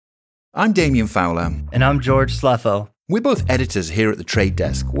I'm Damien Fowler. And I'm George Sleffo. We're both editors here at the Trade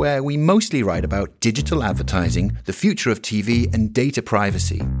Desk, where we mostly write about digital advertising, the future of TV, and data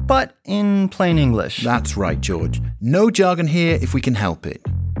privacy. But in plain English. That's right, George. No jargon here if we can help it.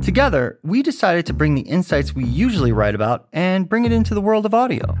 Together, we decided to bring the insights we usually write about and bring it into the world of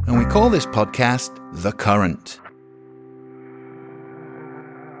audio. And we call this podcast The Current.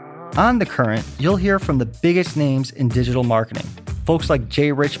 On The Current, you'll hear from the biggest names in digital marketing. Folks like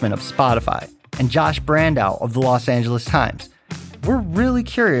Jay Richmond of Spotify and Josh Brandow of the Los Angeles Times. We're really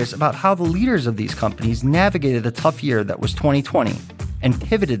curious about how the leaders of these companies navigated the tough year that was 2020 and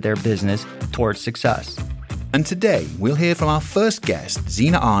pivoted their business towards success. And today, we'll hear from our first guest,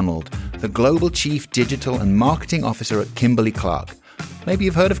 Zena Arnold, the Global Chief Digital and Marketing Officer at Kimberly-Clark. Maybe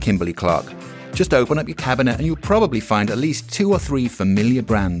you've heard of Kimberly-Clark. Just open up your cabinet and you'll probably find at least 2 or 3 familiar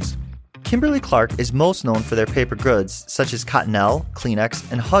brands. Kimberly-Clark is most known for their paper goods, such as Cottonelle,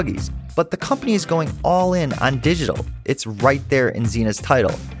 Kleenex, and Huggies. But the company is going all in on digital. It's right there in Zena's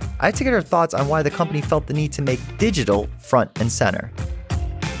title. I had to get her thoughts on why the company felt the need to make digital front and center.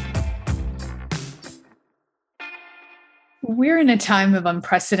 We're in a time of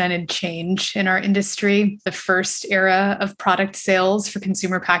unprecedented change in our industry. The first era of product sales for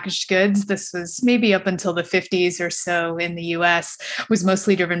consumer packaged goods, this was maybe up until the 50s or so in the US, was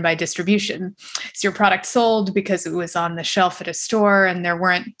mostly driven by distribution. So your product sold because it was on the shelf at a store and there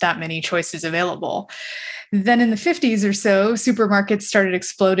weren't that many choices available. Then in the 50s or so, supermarkets started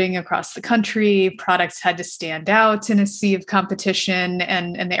exploding across the country. Products had to stand out in a sea of competition,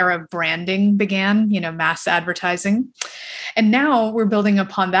 and the era of branding began, mass advertising. And now we're building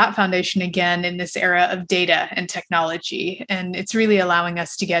upon that foundation again in this era of data and technology. And it's really allowing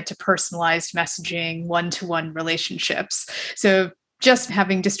us to get to personalized messaging, one-to-one relationships. So just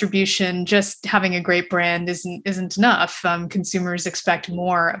having distribution, just having a great brand isn't enough. Consumers expect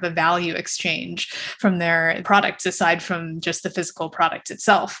more of a value exchange from their products aside from just the physical product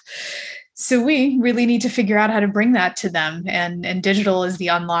itself. So we really need to figure out how to bring that to them, and digital is the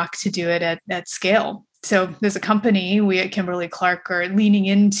unlock to do it at scale. So as a company, we at Kimberly-Clark are leaning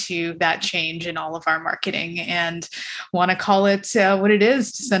into that change in all of our marketing and want to call it what it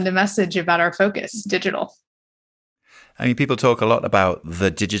is, to send a message about our focus, digital. I mean, people talk a lot about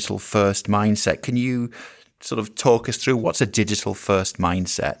the digital first mindset. Can you sort of talk us through what's a digital first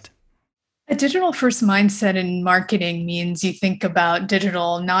mindset? A digital first mindset in marketing means you think about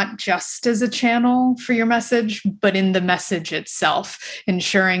digital not just as a channel for your message, but in the message itself,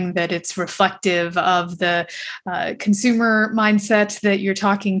 ensuring that it's reflective of the consumer mindset that you're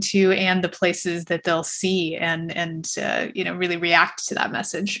talking to and the places that they'll see and really react to that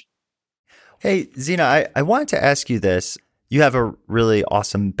message. Hey, Zena, I wanted to ask you this. You have a really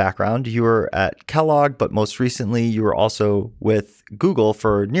awesome background. You were at Kellogg, but most recently you were also with Google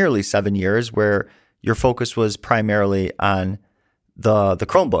for nearly 7 years, where your focus was primarily on the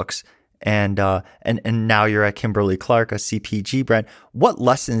Chromebooks. And now you're at Kimberly-Clark, a CPG brand. What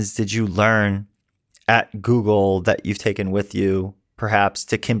lessons did you learn at Google that you've taken with you, perhaps,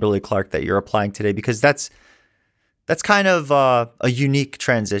 to Kimberly-Clark that you're applying today? Because that's kind of a unique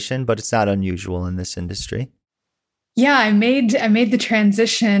transition, but it's not unusual in this industry. Yeah, I made the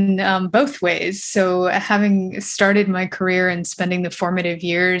transition both ways. So having started my career and spending the formative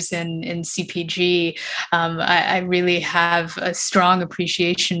years in CPG, I really have a strong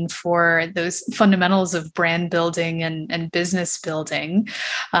appreciation for those fundamentals of brand building and business building.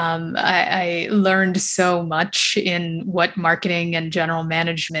 I learned so much in what marketing and general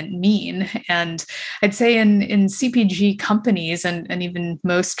management mean. And I'd say in CPG companies and even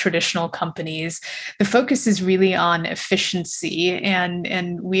most traditional companies, the focus is really on efficiency,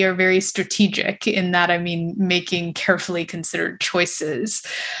 and we are very strategic in that. I mean, making carefully considered choices.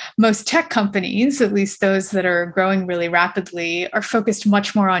 Most tech companies, at least those that are growing really rapidly, are focused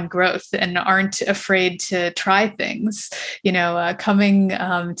much more on growth and aren't afraid to try things. Coming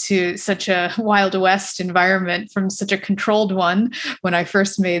to such a Wild West environment from such a controlled one, when I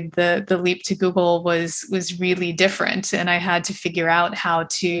first made the leap to Google was really different, and I had to figure out how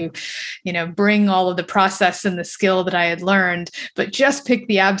to, bring all of the process and the skill that I had learned, but just pick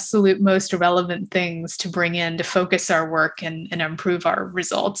the absolute most relevant things to bring in to focus our work and improve our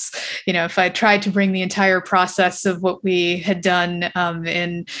results. If I tried to bring the entire process of what we had done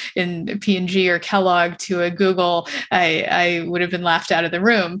in P&G or Kellogg to a Google, I would have been laughed out of the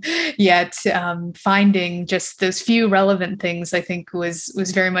room. Yet finding just those few relevant things, I think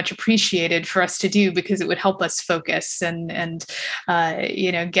was very much appreciated for us to do, because it would help us focus and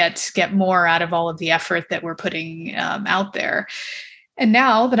get more out of all of the effort that we're putting out there. And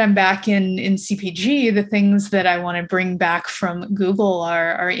now that I'm back in CPG, the things that I want to bring back from Google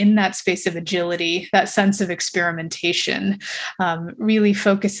are in that space of agility, that sense of experimentation, really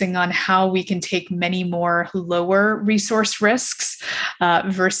focusing on how we can take many more lower resource risks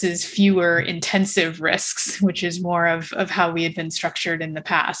versus fewer intensive risks, which is more of how we had been structured in the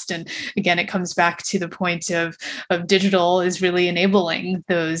past. And again, it comes back to the point of digital is really enabling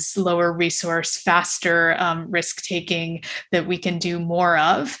those lower resource, faster risk taking that we can do more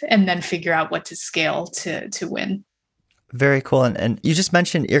of, and then figure out what to scale to win. Very cool. And you just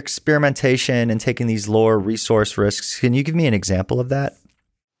mentioned experimentation and taking these lower resource risks. Can you give me an example of that?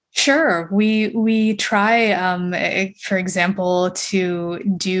 Sure. We try, for example, to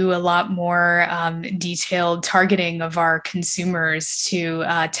do a lot more detailed targeting of our consumers to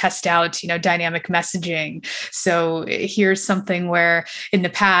test out, dynamic messaging. So here's something where in the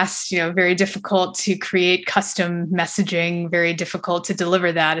past, very difficult to create custom messaging, very difficult to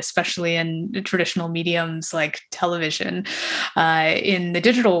deliver that, especially in traditional mediums like television. In the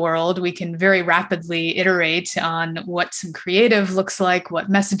digital world, we can very rapidly iterate on what some creative looks like,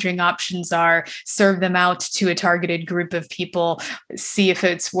 what messaging options are, serve them out to a targeted group of people, see if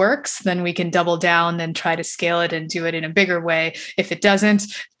it works, then we can double down and try to scale it and do it in a bigger way. If it doesn't,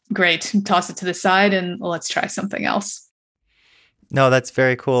 great, toss it to the side and let's try something else. No, that's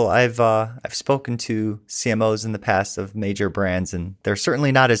very cool. I've spoken to CMOs in the past of major brands, and they're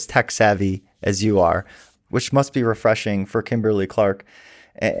certainly not as tech savvy as you are, which must be refreshing for Kimberly-Clark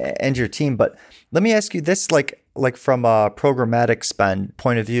and your team. But let me ask you this, like from a programmatic spend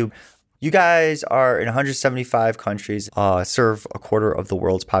point of view, you guys are in 175 countries, serve a quarter of the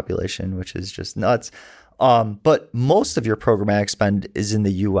world's population, which is just nuts. But most of your programmatic spend is in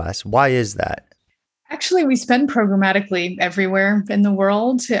the US. Why is that? Actually, we spend programmatically everywhere in the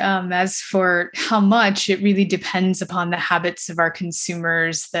world. As for how much, it really depends upon the habits of our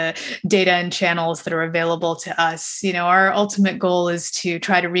consumers, the data and channels that are available to us. Our ultimate goal is to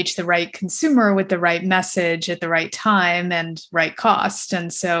try to reach the right consumer with the right message at the right time and right cost.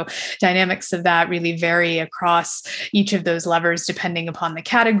 And so dynamics of that really vary across each of those levers, depending upon the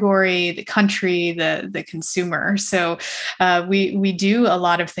category, the country, the consumer. So we do a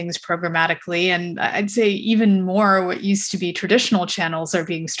lot of things programmatically, and I'd say even more what used to be traditional channels are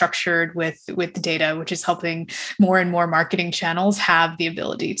being structured with data, which is helping more and more marketing channels have the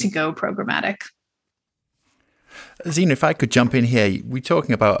ability to go programmatic. Zena, if I could jump in here, we're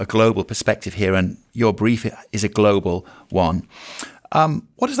talking about a global perspective here, and your brief is a global one.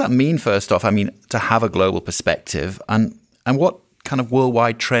 What does that mean, first off? I mean, to have a global perspective, and what kind of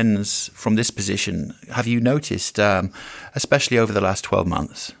worldwide trends from this position have you noticed, especially over the last 12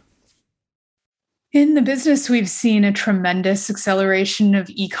 months? In the business, we've seen a tremendous acceleration of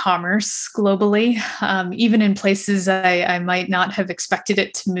e-commerce globally, even in places I might not have expected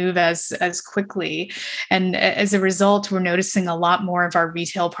it to move as quickly. And as a result, we're noticing a lot more of our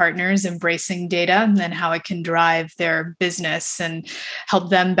retail partners embracing data and how it can drive their business and help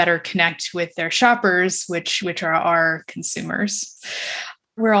them better connect with their shoppers, which are our consumers.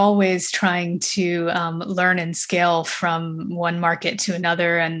 We're always trying to learn and scale from one market to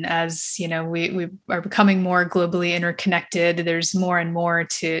another. And as we are becoming more globally interconnected, there's more and more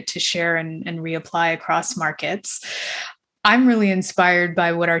to share and reapply across markets. I'm really inspired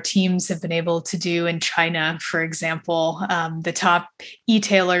by what our teams have been able to do in China, for example. The top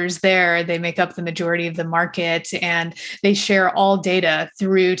e-tailers there, they make up the majority of the market, and they share all data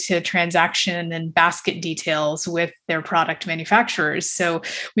through to transaction and basket details with their product manufacturers. So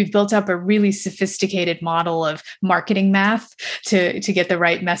we've built up a really sophisticated model of marketing math to get the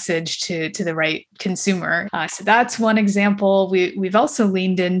right message to the right consumer. So that's one example. We've also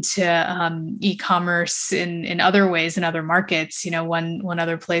leaned into e-commerce in other ways, in other markets. One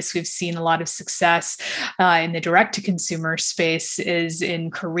other place we've seen a lot of success in the direct-to-consumer space is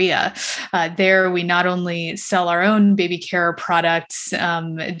in Korea. There, we not only sell our own baby care products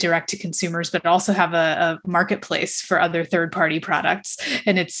direct to consumers, but also have a marketplace for other third-party products,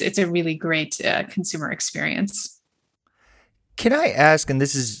 and it's a really great consumer experience. Can I ask, and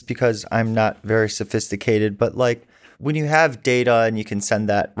this is because I'm not very sophisticated, but when you have data and you can send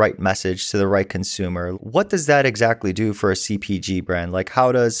that right message to the right consumer, what does that exactly do for a CPG brand?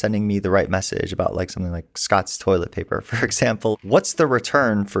 How does sending me the right message about something like Scott's toilet paper, for example, what's the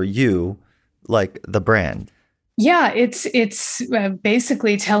return for you, the brand? Yeah, it's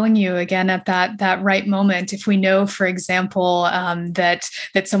basically telling you again at that right moment. If we know, for example, that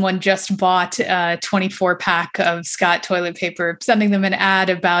someone just bought a 24 pack of Scott toilet paper, sending them an ad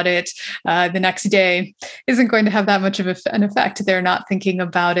about it the next day isn't going to have that much of an effect. They're not thinking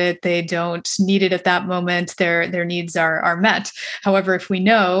about it. They don't need it at that moment. Their needs are met. However, if we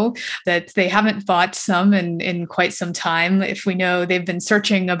know that they haven't bought some in quite some time, if we know they've been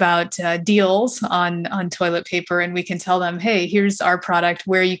searching about deals on toilet paper, and we can tell them, hey, here's our product,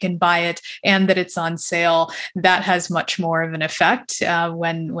 where you can buy it, and that it's on sale, that has much more of an effect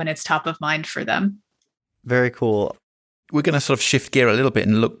when it's top of mind for them. Very cool. We're going to sort of shift gear a little bit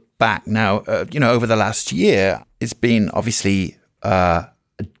and look back now. Over the last year, it's been obviously a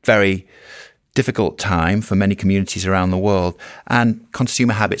very difficult time for many communities around the world, and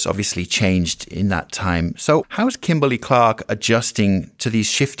consumer habits obviously changed in that time. So how's Kimberly-Clark adjusting to these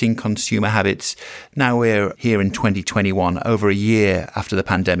shifting consumer habits? Now we're here in 2021, over a year after the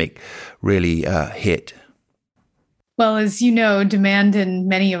pandemic really hit. Well, as you know, demand in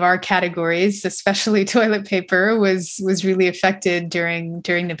many of our categories, especially toilet paper, was really affected during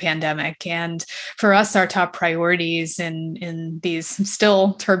the pandemic. And for us, our top priorities in these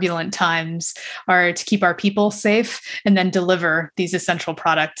still turbulent times are to keep our people safe and then deliver these essential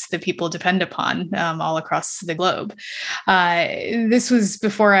products that people depend upon all across the globe. This was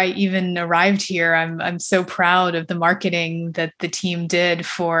before I even arrived here. I'm so proud of the marketing that the team did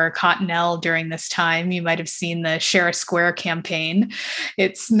for Cottonelle during this time. You might have seen the Share a Square campaign.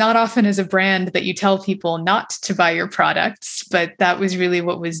 It's not often as a brand that you tell people not to buy your products, but that was really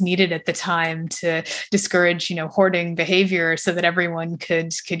what was needed at the time to discourage, hoarding behavior so that everyone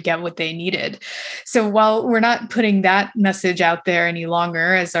could get what they needed. So while we're not putting that message out there any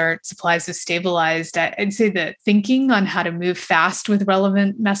longer as our supplies have stabilized, I'd say that thinking on how to move fast with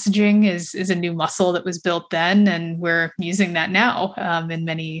relevant messaging is a new muscle that was built then, and we're using that now in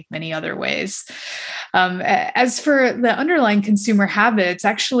many, many other ways. As for the underlying consumer habits,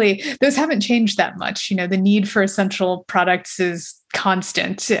 actually, those haven't changed that much. The need for essential products is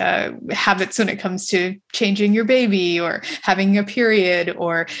constant. Habits when it comes to changing your baby or having a period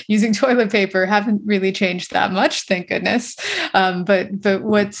or using toilet paper haven't really changed that much, thank goodness. But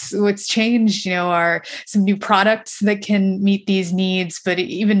what's changed, are some new products that can meet these needs, but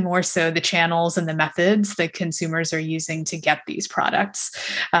even more so the channels and the methods that consumers are using to get these products.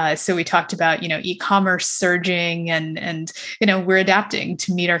 So we talked about, e-commerce surging and we're adapting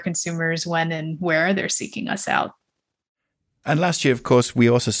to meet our consumers when and where they're seeking us out. And last year, of course, we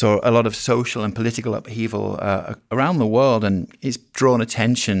also saw a lot of social and political upheaval around the world, and it's drawn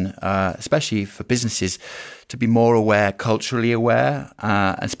attention, especially for businesses, to be more aware, culturally aware,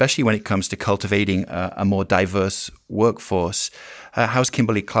 especially when it comes to cultivating a more diverse workforce. How's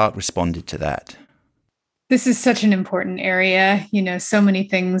Kimberly-Clark responded to that? This is such an important area. So many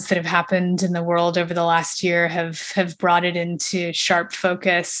things that have happened in the world over the last year have brought it into sharp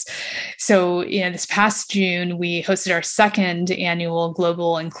focus. So, this past June, we hosted our second annual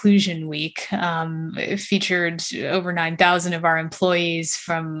Global Inclusion Week. It featured over 9,000 of our employees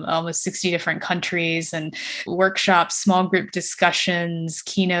from almost 60 different countries, and workshops, small group discussions,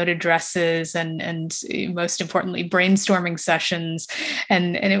 keynote addresses, and most importantly, brainstorming sessions.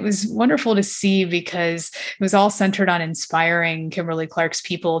 And it was wonderful to see because it was all centered on inspiring Kimberly-Clark's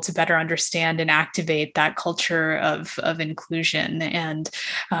people to better understand and activate that culture of inclusion. And,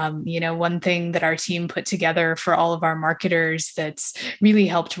 one thing that our team put together for all of our marketers that's really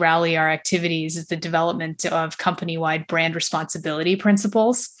helped rally our activities is the development of company-wide brand responsibility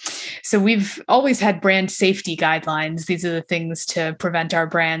principles. So we've always had brand safety guidelines. These are the things to prevent our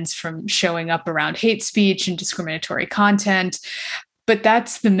brands from showing up around hate speech and discriminatory content. But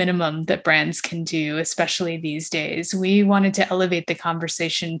that's the minimum that brands can do, especially these days. We wanted to elevate the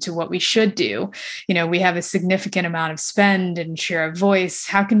conversation to what we should do. We have a significant amount of spend and share of voice.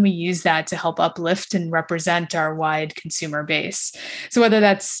 How can we use that to help uplift and represent our wide consumer base? So whether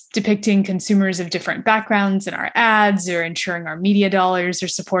that's depicting consumers of different backgrounds in our ads, or ensuring our media dollars are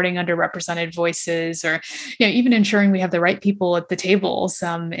supporting underrepresented voices, or even ensuring we have the right people at the tables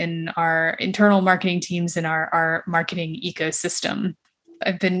in our internal marketing teams and our marketing ecosystem.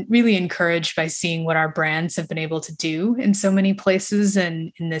 I've been really encouraged by seeing what our brands have been able to do in so many places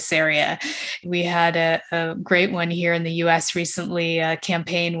in this area. We had a great one here in the US recently, a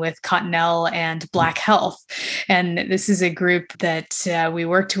campaign with Cottonelle and Black Health. And this is a group that we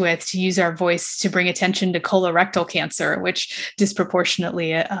worked with to use our voice to bring attention to colorectal cancer, which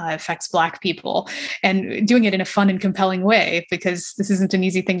disproportionately affects Black people, and doing it in a fun and compelling way, because this isn't an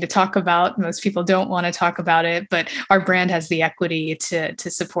easy thing to talk about. Most people don't want to talk about it, but our brand has the equity to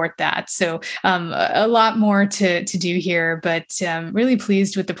to support that. So a lot more to do here, but really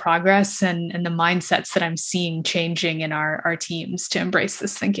pleased with the progress and the mindsets that I'm seeing changing in our teams to embrace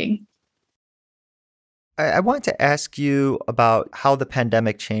this thinking. I want to ask you about how the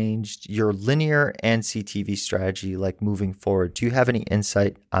pandemic changed your linear and CTV strategy, like moving forward. Do you have any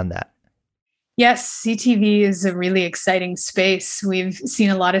insight on that? Yes, CTV is a really exciting space. We've seen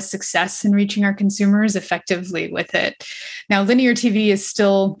a lot of success in reaching our consumers effectively with it. Now, linear TV is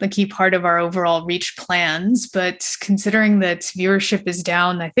still a key part of our overall reach plans, but considering that viewership is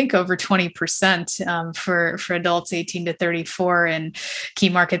down, I think over 20% for adults 18 to 34 in key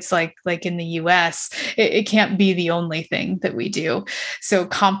markets like in the US, it can't be the only thing that we do. So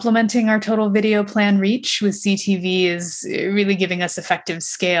complementing our total video plan reach with CTV is really giving us effective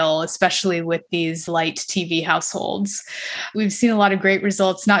scale, especially with these light TV households. We've seen a lot of great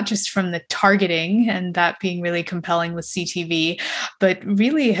results, not just from the targeting and that being really compelling with CTV, but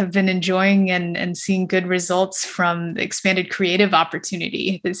really have been enjoying and seeing good results from the expanded creative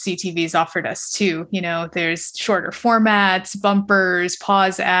opportunity that CTV's offered us too. There's shorter formats, bumpers,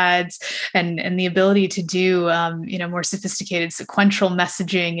 pause ads, and the ability to do more sophisticated sequential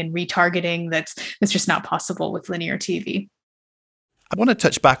messaging and retargeting that's just not possible with linear TV. I want to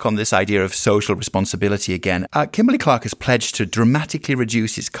touch back on this idea of social responsibility again. Kimberly-Clark has pledged to dramatically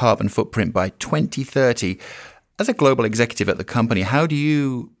reduce its carbon footprint by 2030. As a global executive at the company, how do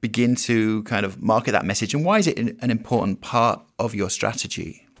you begin to kind of market that message, and why is it an important part of your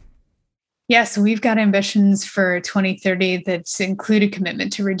strategy? Yes, we've got ambitions for 2030 that include a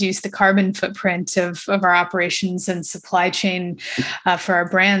commitment to reduce the carbon footprint of our operations and supply chain for our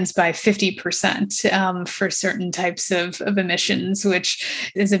brands by 50% for certain types of emissions,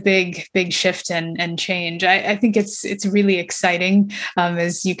 which is a big shift and change. I think it's really exciting.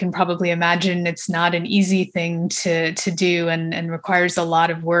 As you can probably imagine, it's not an easy thing to do and requires a lot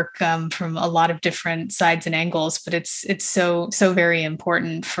of work from a lot of different sides and angles, but it's so very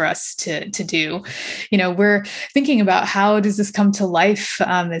important for us to do. We're thinking about how does this come to life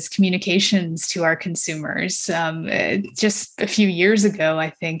as communications to our consumers. Just a few years ago, I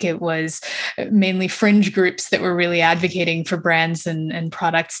think it was mainly fringe groups that were really advocating for brands and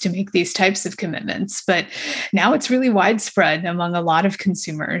products to make these types of commitments. But now it's really widespread among a lot of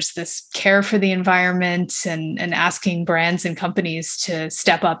consumers, this care for the environment and asking brands and companies to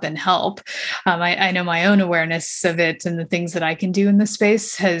step up and help. I know my own awareness of it and the things that I can do in this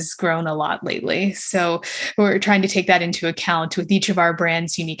space has grown a lot lately. So we're trying to take that into account with each of our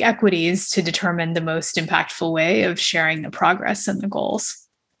brands' unique equities to determine the most impactful way of sharing the progress and the goals.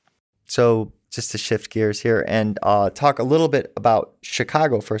 So just to shift gears here and talk a little bit about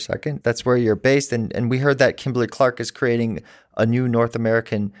Chicago for a second. That's where you're based. And we heard that Kimberly-Clark is creating a new North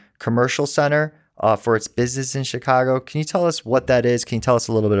American commercial center for its business in Chicago. Can you tell us what that is? Can you tell us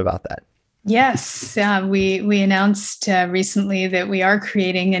a little bit about that? Yes, we announced recently that we are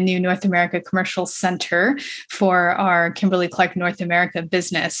creating a new North America commercial center for our Kimberly-Clark North America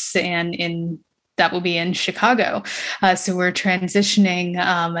business, and that will be in Chicago. So we're transitioning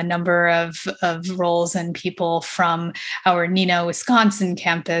a number of roles and people from our Neenah, Wisconsin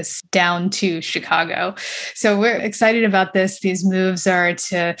campus down to Chicago. So we're excited about this. These moves are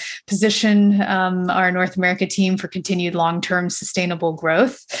to position our North America team for continued long-term sustainable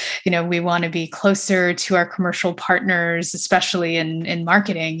growth. We want to be closer to our commercial partners, especially in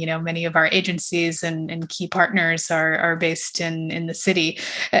marketing. Many of our agencies and key partners are based in the city,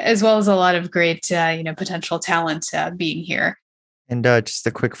 as well as a lot of great potential talent being here. And just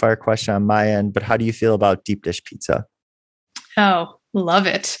a quick fire question on my end, but how do you feel about deep dish pizza? Oh, love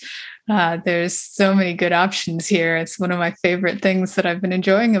it. There's so many good options here. It's one of my favorite things that I've been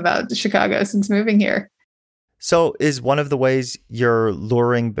enjoying about Chicago since moving here. So is one of the ways you're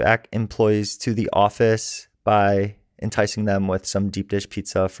luring back employees to the office by enticing them with some deep dish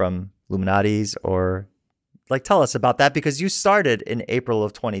pizza from Illuminati's, or tell us about that, because you started in April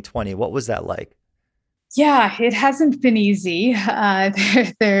of 2020. What was that like? Yeah, it hasn't been easy.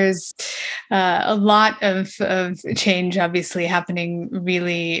 There's a lot of change, obviously, happening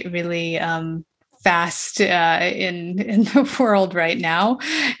really, really fast in the world right now,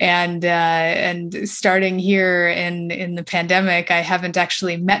 and starting here in the pandemic, I haven't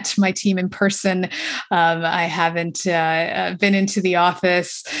actually met my team in person. I haven't been into the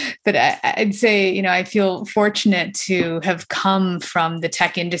office, but I'd say I feel fortunate to have come from the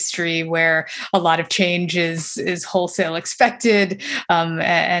tech industry where a lot of change is wholesale expected,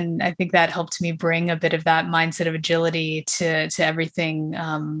 and I think that helped me bring a bit of that mindset of agility to everything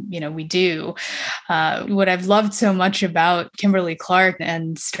we do. what I've loved so much about Kimberly-Clark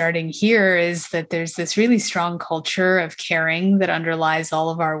and starting here is that there's this really strong culture of caring that underlies all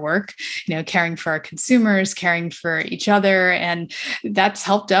of our work, caring for our consumers, caring for each other. And that's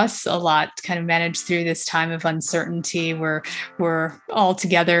helped us a lot to kind of manage through this time of uncertainty where we're all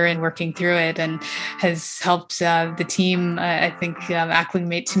together and working through it, and has helped the team, I think,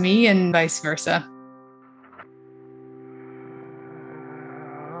 acclimate to me and vice versa.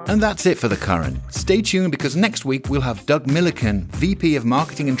 And that's it for The Current. Stay tuned because next week we'll have Doug Milliken, VP of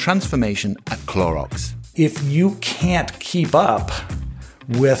Marketing and Transformation at Clorox. If you can't keep up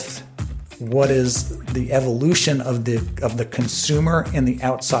with what is the evolution of the consumer in the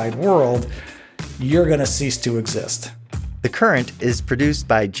outside world, you're going to cease to exist. The Current is produced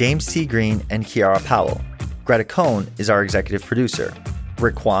by James T. Green and Kiara Powell. Greta Cohn is our executive producer.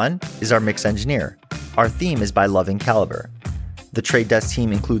 Rick Wan is our mix engineer. Our theme is by Loving Caliber. The Trade Desk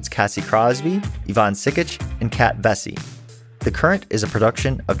team includes Cassie Crosby, Yvonne Sikic, and Kat Vesey. The Current is a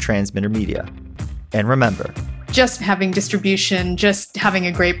production of Transmitter Media. And remember, just having distribution, just having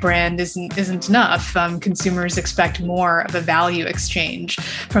a great brand isn't enough. Consumers expect more of a value exchange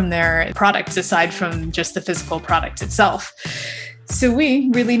from their products aside from just the physical product itself. So we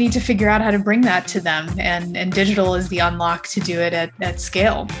really need to figure out how to bring that to them, and digital is the unlock to do it at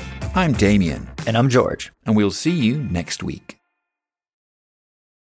scale. I'm Damien. And I'm George. And we'll see you next week.